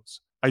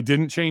photos. I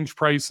didn't change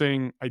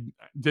pricing. I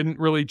didn't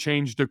really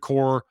change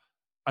decor.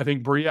 I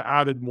think Bria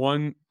added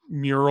 1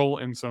 mural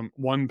and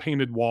one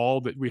painted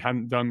wall that we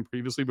hadn't done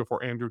previously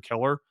before Andrew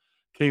Killer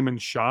came and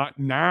shot.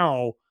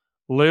 Now,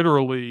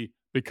 literally,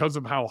 because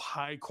of how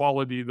high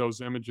quality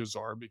those images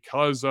are,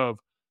 because of,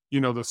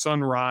 the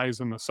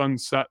sunrise and the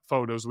sunset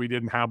photos we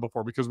didn't have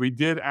before, because we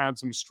did add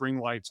some string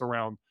lights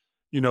around,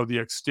 the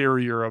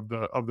exterior of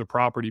the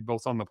property,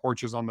 both on the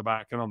porches on the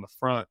back and on the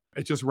front.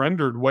 It just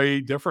rendered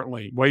way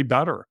differently, way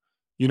better,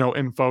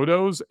 in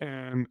photos.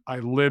 And I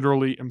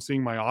literally am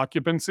seeing my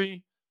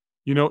occupancy,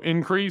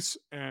 increase,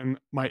 and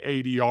my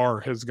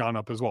ADR has gone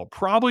up as well,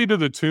 probably to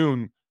the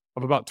tune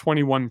of about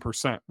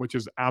 21%, which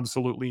is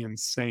absolutely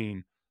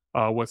insane,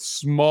 with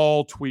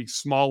small tweaks,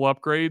 small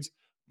upgrades,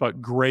 but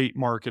great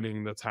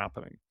marketing that's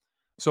happening.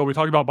 So we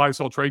talked about buy,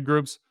 sell, trade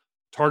groups.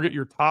 Target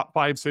your top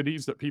 5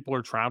 cities that people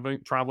are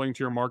traveling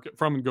to your market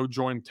from, and go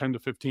join 10 to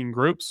 15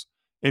 groups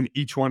in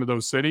each one of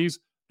those cities,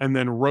 and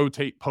then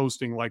rotate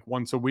posting like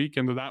once a week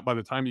into that. By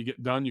the time you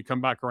get done, you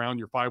come back around,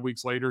 you're 5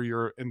 weeks later,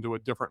 you're into a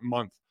different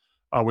month.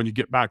 When you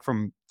get back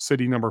from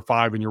city number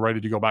 5 and you're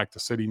ready to go back to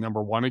city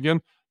number 1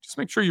 again, just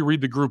make sure you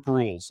read the group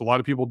rules. A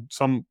lot of people,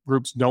 some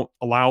groups don't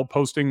allow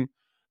posting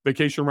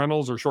vacation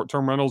rentals or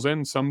short-term rentals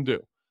in, some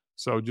do.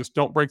 So just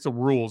don't break the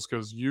rules,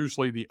 because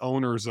usually the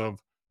owners of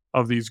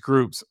these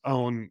groups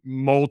own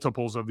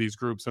multiples of these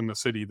groups in the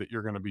city that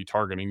you're going to be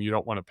targeting. You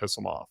don't want to piss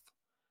them off.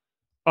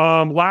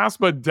 Last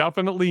but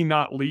definitely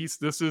not least,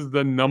 this is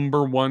the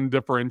number 1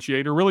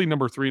 differentiator, really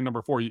number 3 and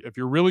number 4. If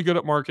you're really good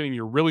at marketing,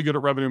 you're really good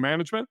at revenue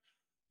management,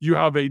 you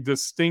have a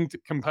distinct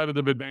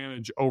competitive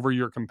advantage over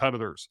your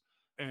competitors.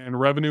 And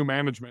revenue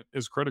management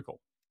is critical.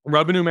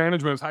 Revenue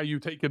management is how you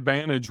take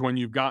advantage when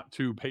you've got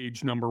to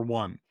page number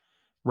 1,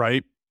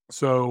 right?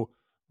 So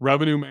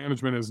revenue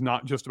management is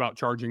not just about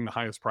charging the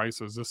highest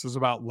prices. This is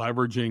about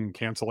leveraging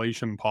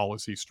cancellation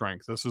policy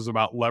strength. This is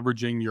about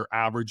leveraging your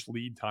average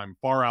lead time,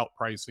 far out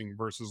pricing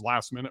versus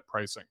last minute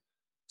pricing.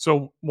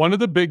 So one of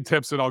the big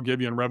tips that I'll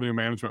give you in revenue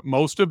management,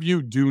 most of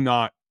you do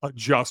not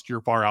adjust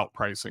your far out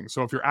pricing.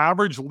 So if your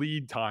average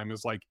lead time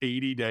is like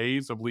 80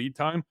 days of lead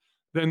time,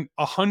 then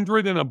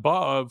 100 and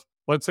above,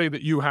 let's say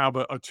that you have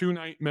a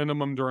 2-night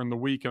minimum during the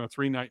week and a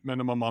 3-night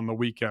minimum on the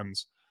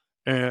weekends,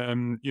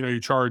 and you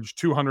charge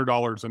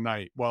 $200 a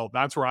night. Well,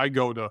 that's where I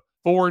go to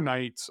 4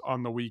 nights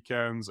on the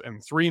weekends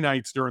and 3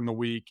 nights during the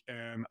week,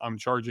 and I'm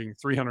charging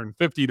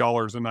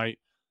 $350 a night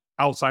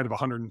outside of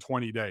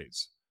 120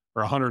 days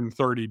or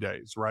 130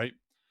 days, right?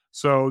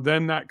 So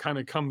then that kind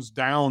of comes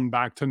down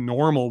back to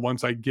normal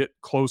once I get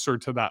closer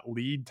to that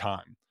lead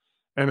time,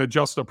 and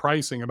adjust the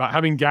pricing, about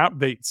having gap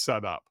dates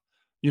set up.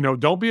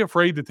 Don't be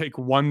afraid to take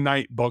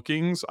 1-night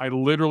bookings. I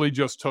literally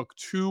just took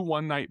 2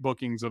 1-night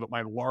bookings at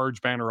my large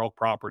Banner Elk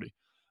property.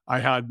 I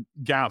had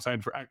gaps.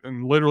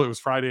 And literally it was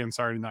Friday and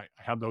Saturday night.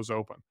 I had those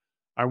open.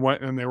 I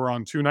went, and they were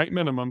on 2-night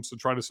minimums to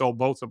try to sell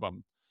both of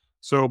them.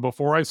 So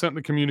before I sent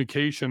the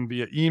communication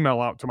via email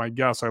out to my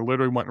guests, I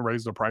literally went and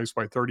raised the price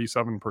by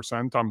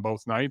 37% on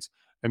both nights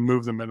and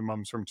moved the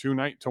minimums from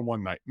 2-night to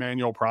 1-night.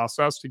 Manual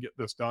process to get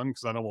this done,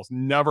 because that almost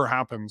never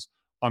happens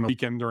on a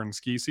weekend during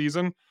ski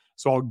season.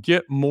 So I'll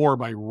get more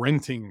by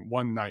renting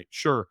 1 night.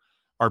 Sure.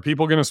 Are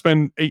people going to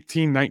spend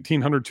 $1,800,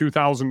 $1,900,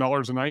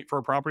 $2,000 a night for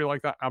a property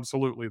like that?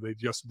 Absolutely. They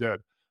just did.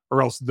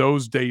 or else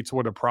those dates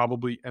would have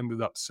probably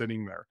ended up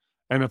sitting there.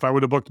 And if I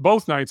would have booked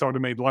both nights, I would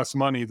have made less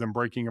money than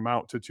breaking them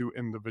out to two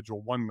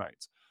individual one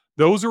nights.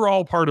 Those are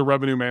all part of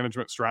revenue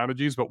management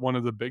strategies. But one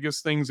of the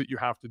biggest things that you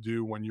have to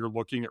do when you're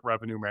looking at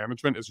revenue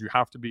management is you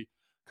have to be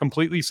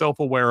completely self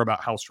aware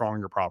about how strong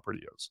your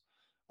property is.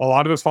 A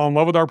lot of us fall in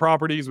love with our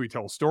properties. We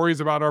tell stories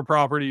about our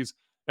properties,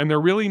 and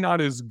they're really not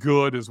as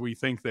good as we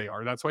think they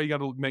are. That's why you got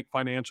to make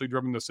financially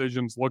driven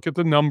decisions. Look at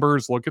the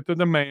numbers, look at the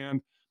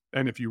demand.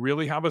 And if you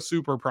really have a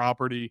super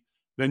property,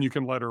 then you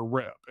can let her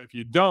rip. If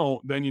you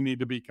don't, then you need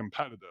to be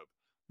competitive.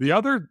 The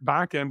other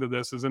back end of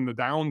this is in the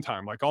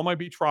downtime. Like all my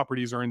beach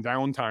properties are in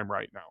downtime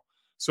right now.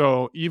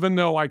 So even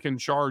though I can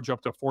charge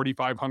up to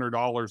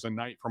 $4,500 a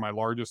night for my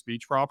largest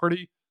beach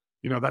property,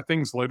 that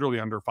thing's literally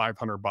under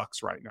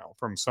 $500 right now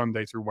from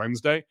Sunday through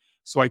Wednesday.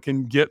 So I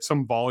can get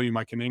some volume.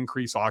 I can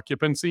increase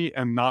occupancy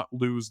and not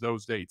lose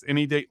those dates.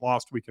 Any date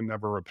lost, we can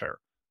never repair.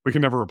 We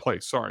can never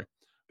replace. Sorry.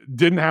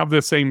 Didn't have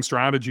the same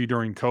strategy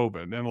during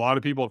COVID. And a lot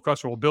of people have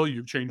questioned, well, Bill,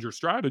 you've changed your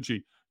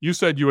strategy. You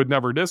said you would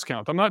never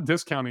discount. I'm not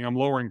discounting. I'm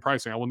lowering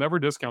pricing. I will never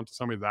discount to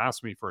somebody that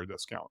asks me for a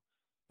discount.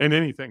 And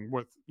anything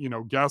with,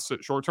 guests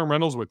at short-term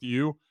rentals with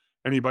you,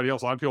 anybody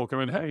else, a lot of people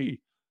come in, hey,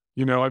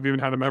 I've even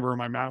had a member of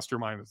my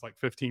mastermind. It's like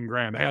 15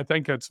 grand. Hey, I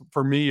think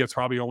for me, it's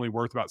probably only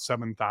worth about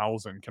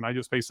 7,000. Can I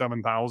just pay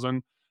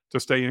 7,000 to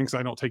stay in? Cause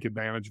I don't take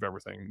advantage of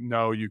everything.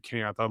 No, you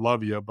can't. I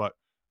love you, but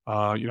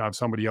I have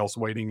somebody else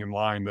waiting in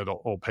line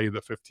that'll pay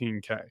the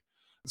 15K.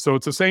 So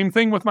it's the same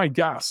thing with my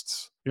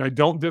guests. I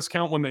don't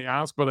discount when they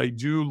ask, but I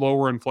do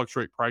lower and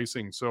fluctuate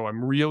pricing. So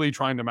I'm really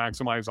trying to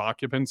maximize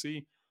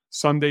occupancy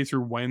Sunday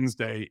through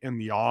Wednesday in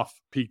the off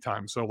peak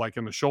time. So like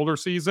in the shoulder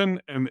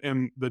season and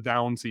in the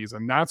down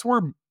season, that's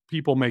where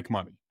people make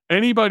money.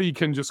 Anybody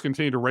can just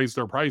continue to raise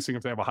their pricing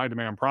if they have a high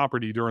demand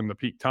property during the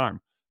peak time.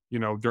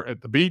 They're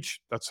at the beach,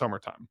 that's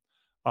summertime.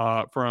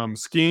 From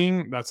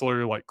skiing, that's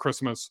literally like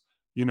Christmas,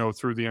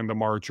 through the end of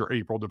March or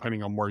April,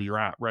 depending on where you're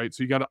at, right?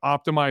 So you got to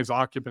optimize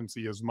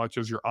occupancy as much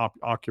as you're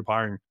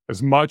occupying,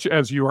 as much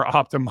as you are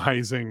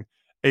optimizing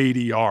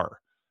ADR.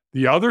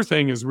 The other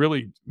thing is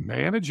really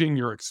managing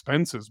your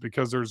expenses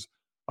because there's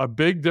a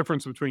big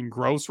difference between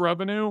gross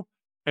revenue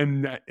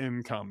and net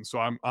income. So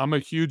I'm a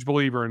huge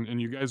believer,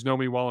 and you guys know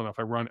me well enough.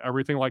 I run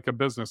everything like a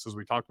business, as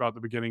we talked about at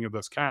the beginning of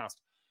this cast.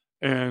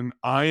 And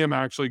I am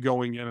actually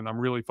going in and I'm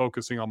really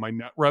focusing on my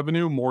net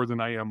revenue more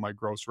than I am my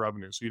gross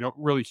revenue. So you don't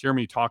really hear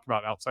me talk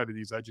about outside of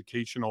these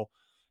educational,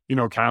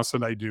 casts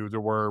that I do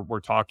to where we're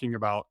talking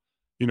about,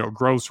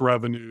 gross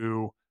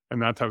revenue and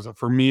that type of stuff.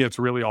 For me, it's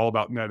really all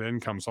about net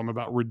income. So I'm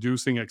about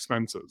reducing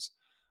expenses,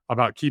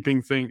 about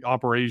keeping things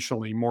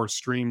operationally more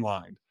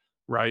streamlined,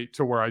 right?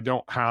 To where I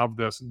don't have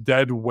this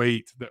dead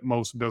weight that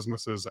most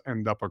businesses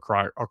end up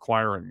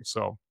acquiring.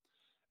 So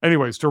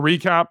anyways, to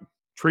recap,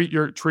 treat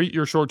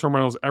your short-term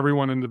rentals,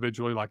 everyone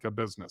individually, like a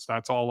business.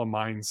 That's all a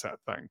mindset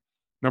thing.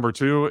 Number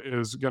two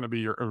is going to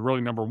be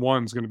number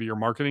one is going to be your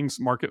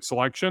market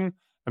selection.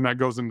 And that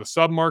goes into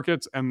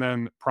sub-markets and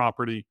then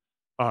property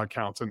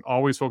counts. And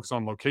always focus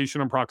on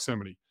location and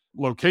proximity.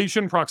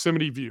 Location,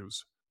 proximity,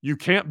 views. You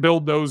can't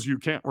build those. You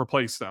can't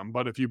replace them.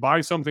 But if you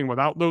buy something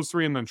without those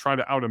three and then try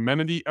to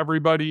out-amenity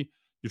everybody,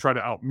 you try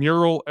to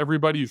out-mural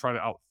everybody, you try to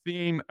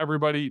out-theme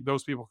everybody,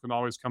 those people can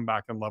always come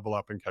back and level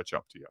up and catch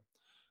up to you.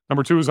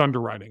 Number two is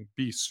underwriting.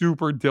 Be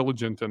super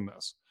diligent in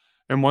this.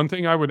 And one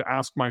thing I would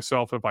ask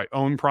myself if I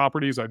own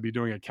properties, I'd be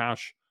doing a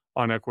cash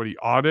on equity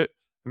audit.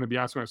 And I'd be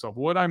asking myself,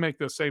 would I make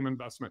the same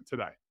investment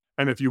today?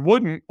 And if you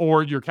wouldn't,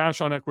 or your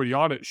cash on equity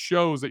audit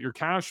shows that your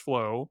cash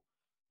flow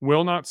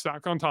will not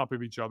stack on top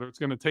of each other, it's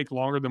going to take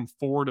longer than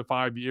 4 to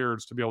 5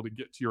 years to be able to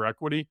get to your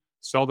equity,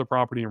 sell the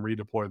property and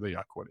redeploy the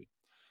equity.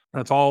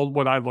 That's all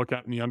what I look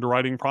at in the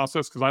underwriting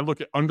process, because I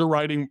look at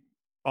underwriting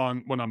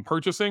on when I'm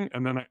purchasing,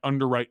 and then I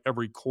underwrite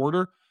every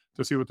quarter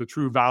to see what the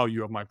true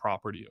value of my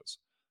property is.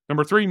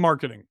 Number three,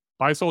 marketing.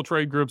 Buy, sell,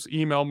 trade groups,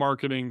 email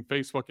marketing,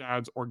 Facebook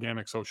ads,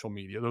 organic social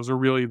media. Those are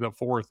really the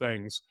 4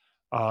 things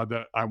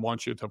that I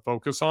want you to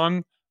focus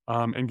on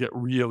and get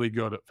really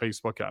good at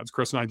Facebook ads.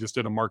 Chris and I just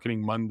did a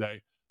Marketing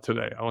Monday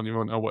today. I don't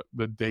even know what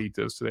the date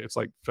is today. It's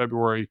like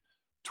February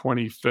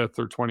 25th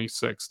or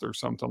 26th or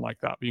something like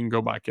that. But you can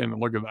go back in and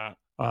look at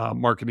that.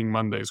 Marketing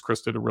Mondays.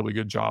 Chris did a really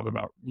good job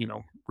about,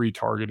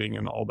 retargeting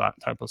and all that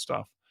type of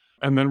stuff.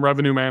 And then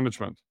revenue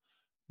management.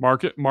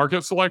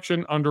 Market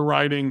selection,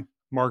 underwriting,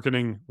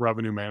 marketing,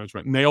 revenue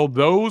management. Nail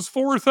those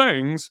 4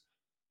 things,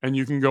 and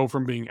you can go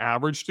from being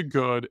average to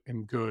good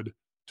and good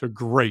to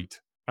great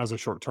as a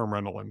short-term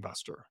rental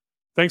investor.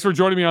 Thanks for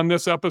joining me on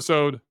this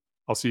episode.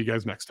 I'll see you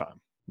guys next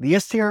time. The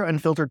STR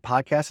Unfiltered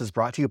podcast is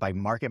brought to you by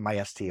Market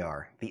My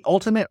STR, the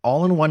ultimate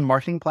all-in-one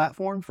marketing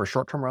platform for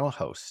short-term rental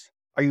hosts.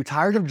 Are you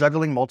tired of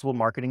juggling multiple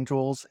marketing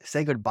tools?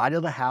 Say goodbye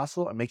to the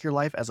hassle and make your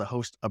life as a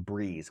host a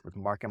breeze with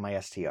Market My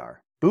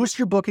STR. Boost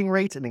your booking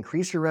rates and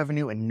increase your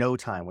revenue in no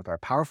time with our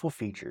powerful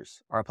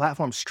features. Our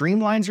platform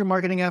streamlines your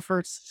marketing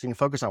efforts so you can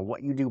focus on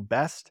what you do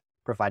best,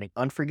 providing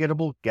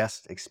unforgettable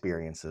guest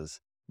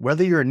experiences.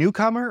 Whether you're a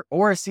newcomer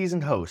or a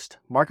seasoned host,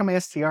 Market My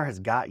STR has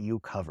got you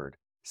covered.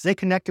 Stay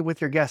connected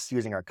with your guests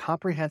using our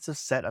comprehensive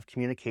set of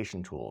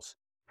communication tools.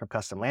 From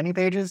custom landing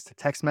pages to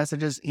text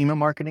messages, email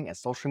marketing, and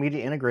social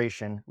media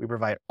integration, we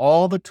provide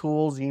all the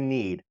tools you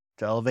need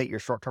to elevate your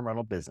short-term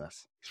rental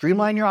business.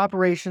 Streamline your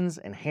operations,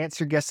 enhance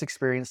your guest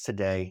experience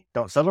today.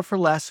 Don't settle for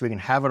less so we can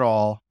have it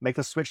all. Make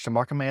the switch to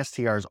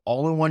MarketMySTR's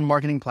all-in-one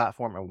marketing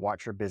platform and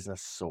watch your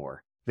business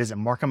soar. Visit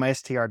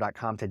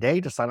MarketMySTR.com today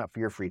to sign up for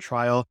your free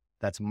trial.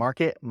 That's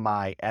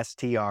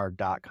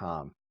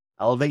MarketMySTR.com.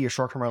 Elevate your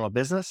short-term rental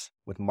business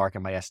with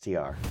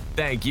MarketMySTR.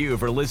 Thank you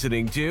for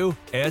listening to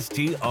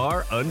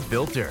STR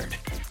Unfiltered,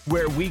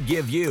 where we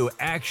give you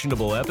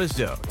actionable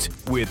episodes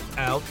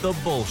without the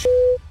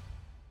bullshit.